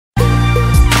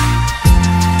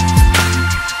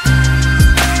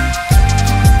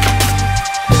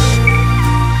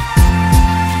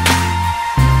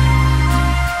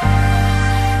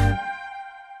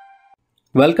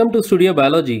Welcome to Studio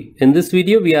Biology. In this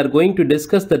video, we are going to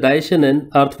discuss the digestion in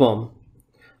earthworm.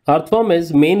 Earthworm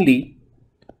is mainly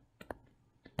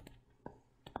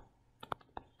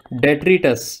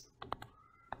Detritus.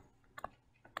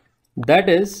 That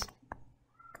is,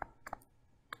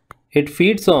 it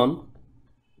feeds on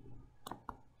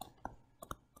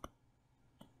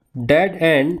dead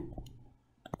and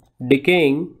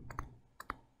decaying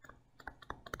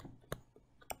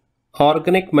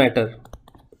organic matter.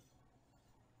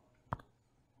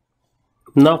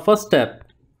 Now first step,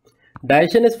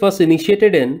 digestion is first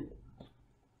initiated in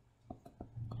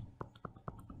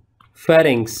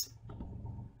Pharynx.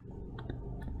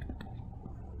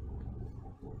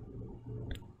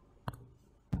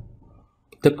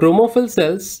 The chromophil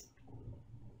cells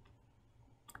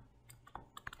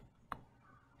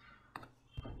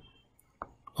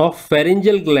of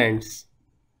pharyngeal glands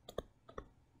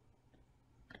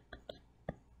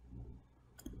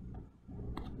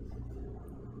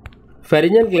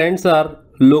Pharyngeal glands are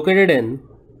located in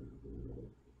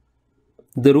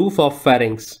the roof of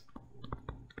pharynx.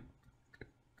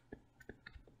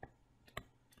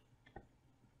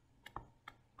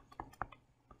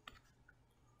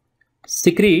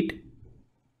 Secrete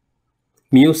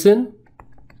mucin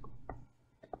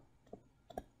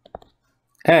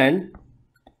and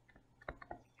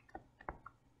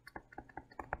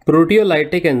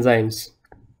proteolytic enzymes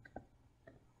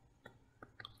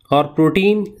or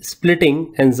protein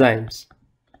splitting enzymes.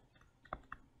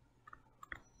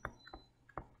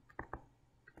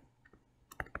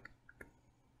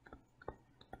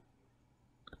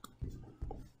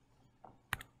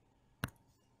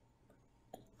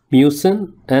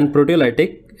 Mucin and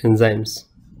proteolytic enzymes.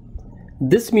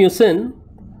 This mucin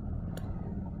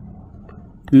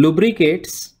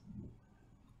lubricates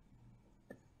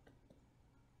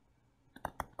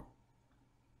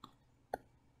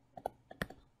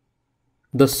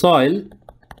the soil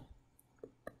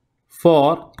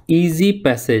for easy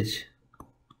passage.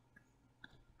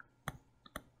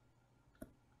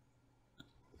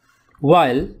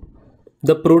 While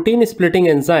the protein splitting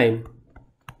enzyme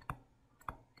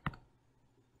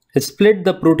split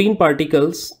the protein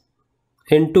particles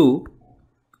into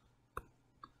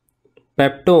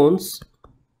peptones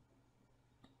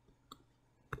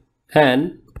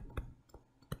and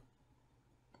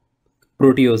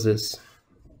proteases.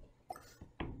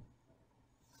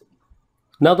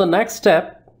 Now the next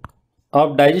step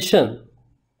of digestion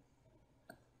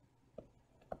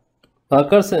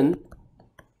occurs in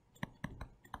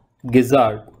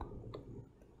gizzard.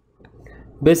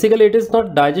 Basically, it is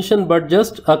not digestion but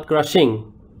just a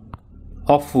crushing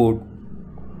of food.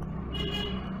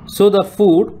 So the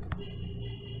food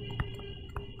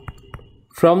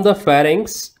from the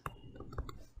pharynx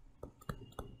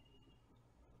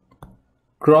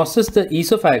crosses the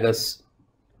esophagus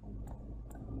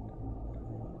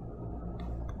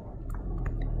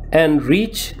and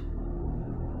reach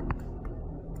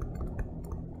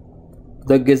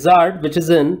the gizzard, which is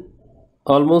in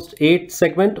almost 8th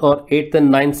segment or 8th and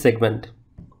 9th segment.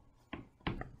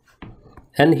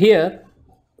 And here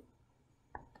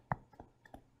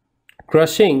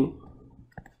crushing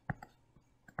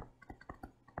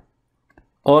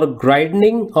or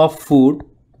grinding of food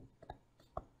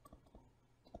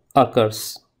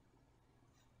occurs.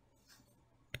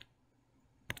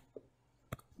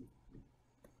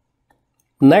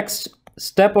 Next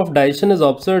step of digestion is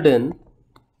observed in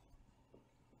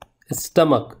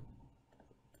stomach.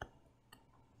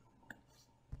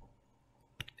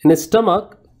 In the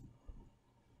stomach,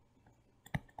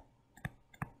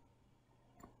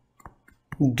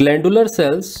 glandular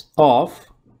cells of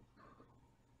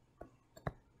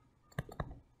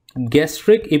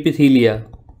gastric epithelia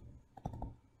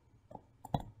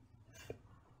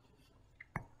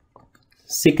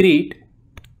secrete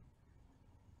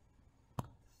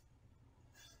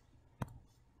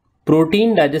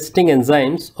protein digesting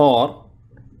enzymes or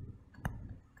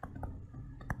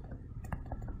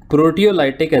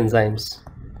proteolytic enzymes.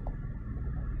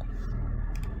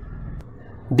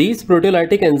 These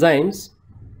proteolytic enzymes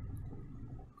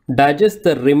digest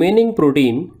the remaining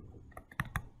protein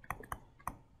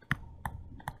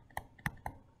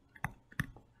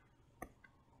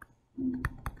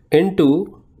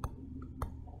into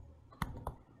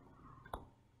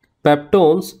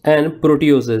peptones and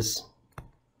proteases.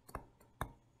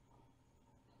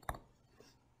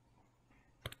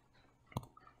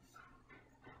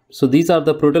 So these are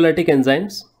the proteolytic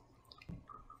enzymes.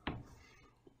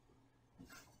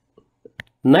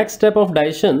 Next step of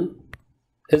digestion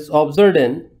is observed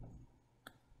in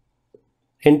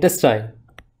intestine.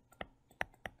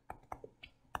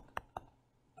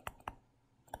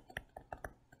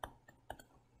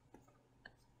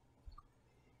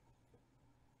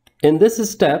 In this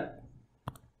step,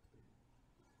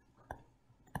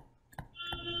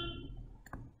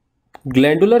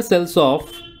 glandular cells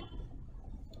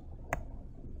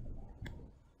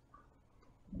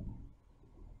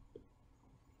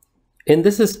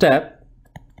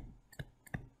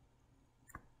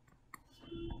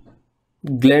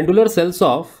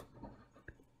of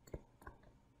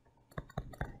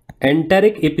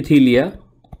enteric epithelia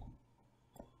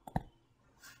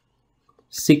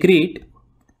secrete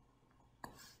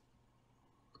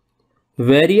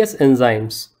various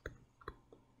enzymes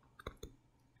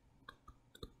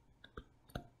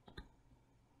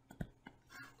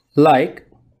like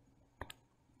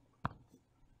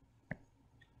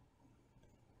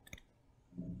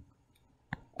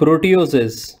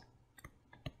proteases.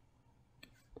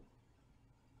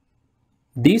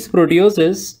 These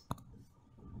proteases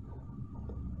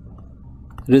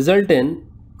result in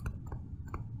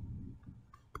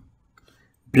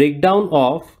breakdown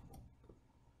of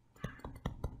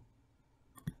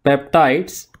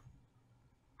peptides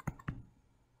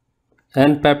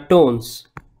and peptones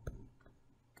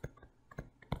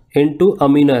into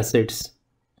amino acids.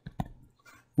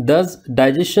 Thus,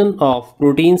 digestion of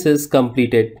proteins is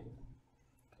completed.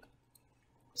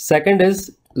 Second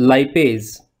is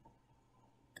lipase.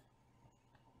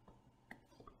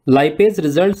 Lipase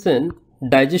results in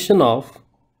digestion of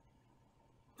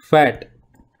fat.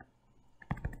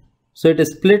 So it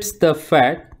splits the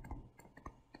fat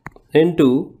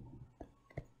into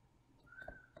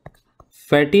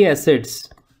fatty acids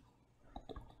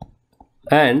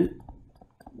and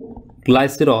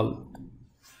glycerol.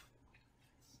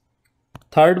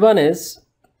 Third one is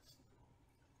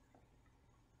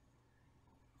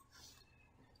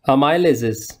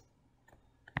amylases.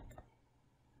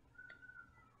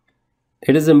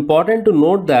 It is important to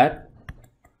note that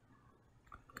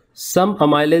some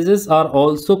amylases are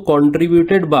also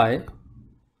contributed by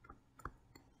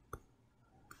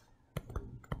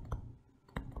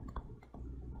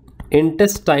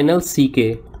intestinal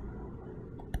CK.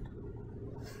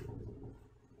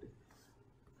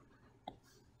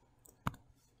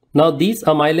 Now these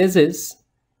amylases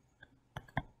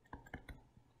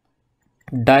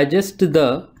digest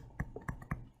the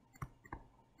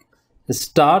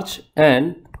starch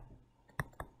and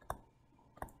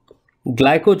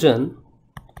glycogen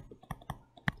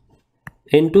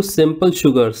into simple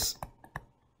sugars.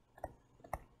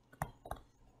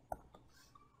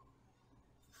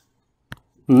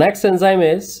 Next enzyme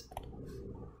is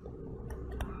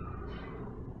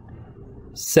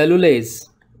cellulase.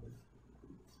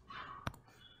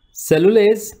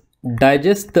 Cellulase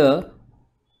digests the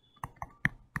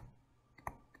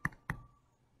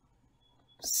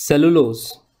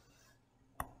cellulose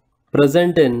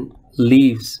present in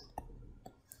leaves.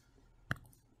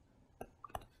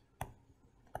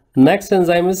 Next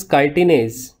enzyme is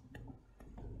chitinase.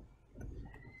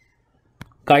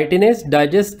 Chitinase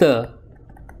digests the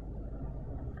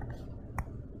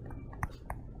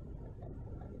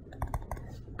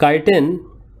chitin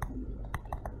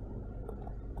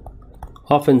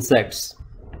of insects.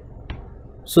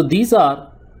 So these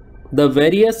are the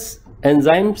various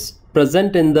enzymes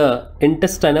present in the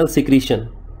intestinal secretion.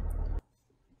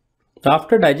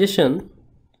 After digestion,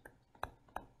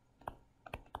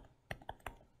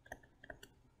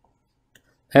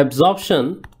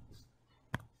 absorption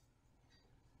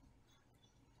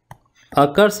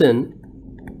occurs in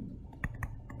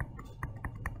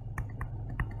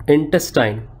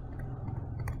intestine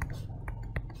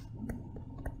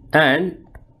and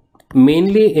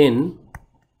mainly in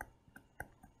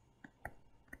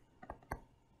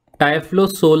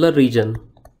Pre-typhlosolar region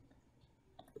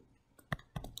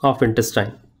of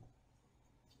intestine.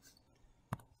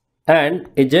 And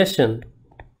egestion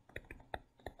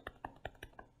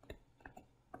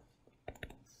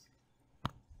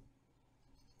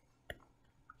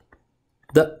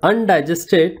the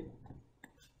undigested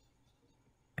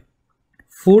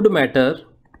food matter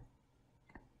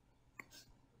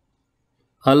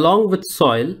along with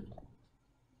soil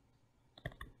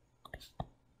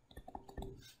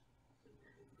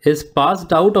is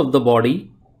passed out of the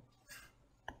body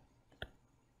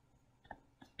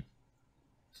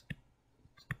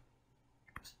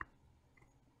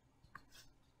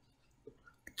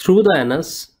through the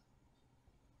anus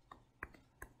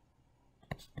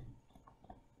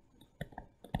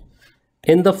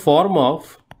in the form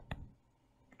of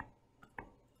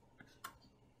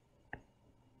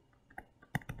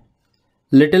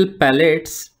little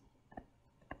pellets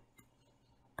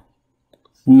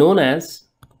known as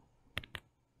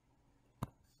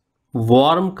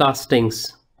worm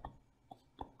castings.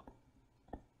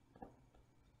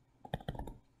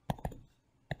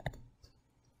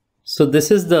 So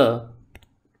this is the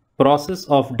process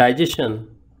of digestion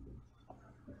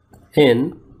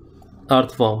in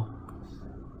earthworm.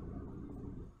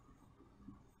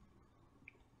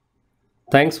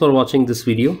 Thanks for watching this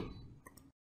video.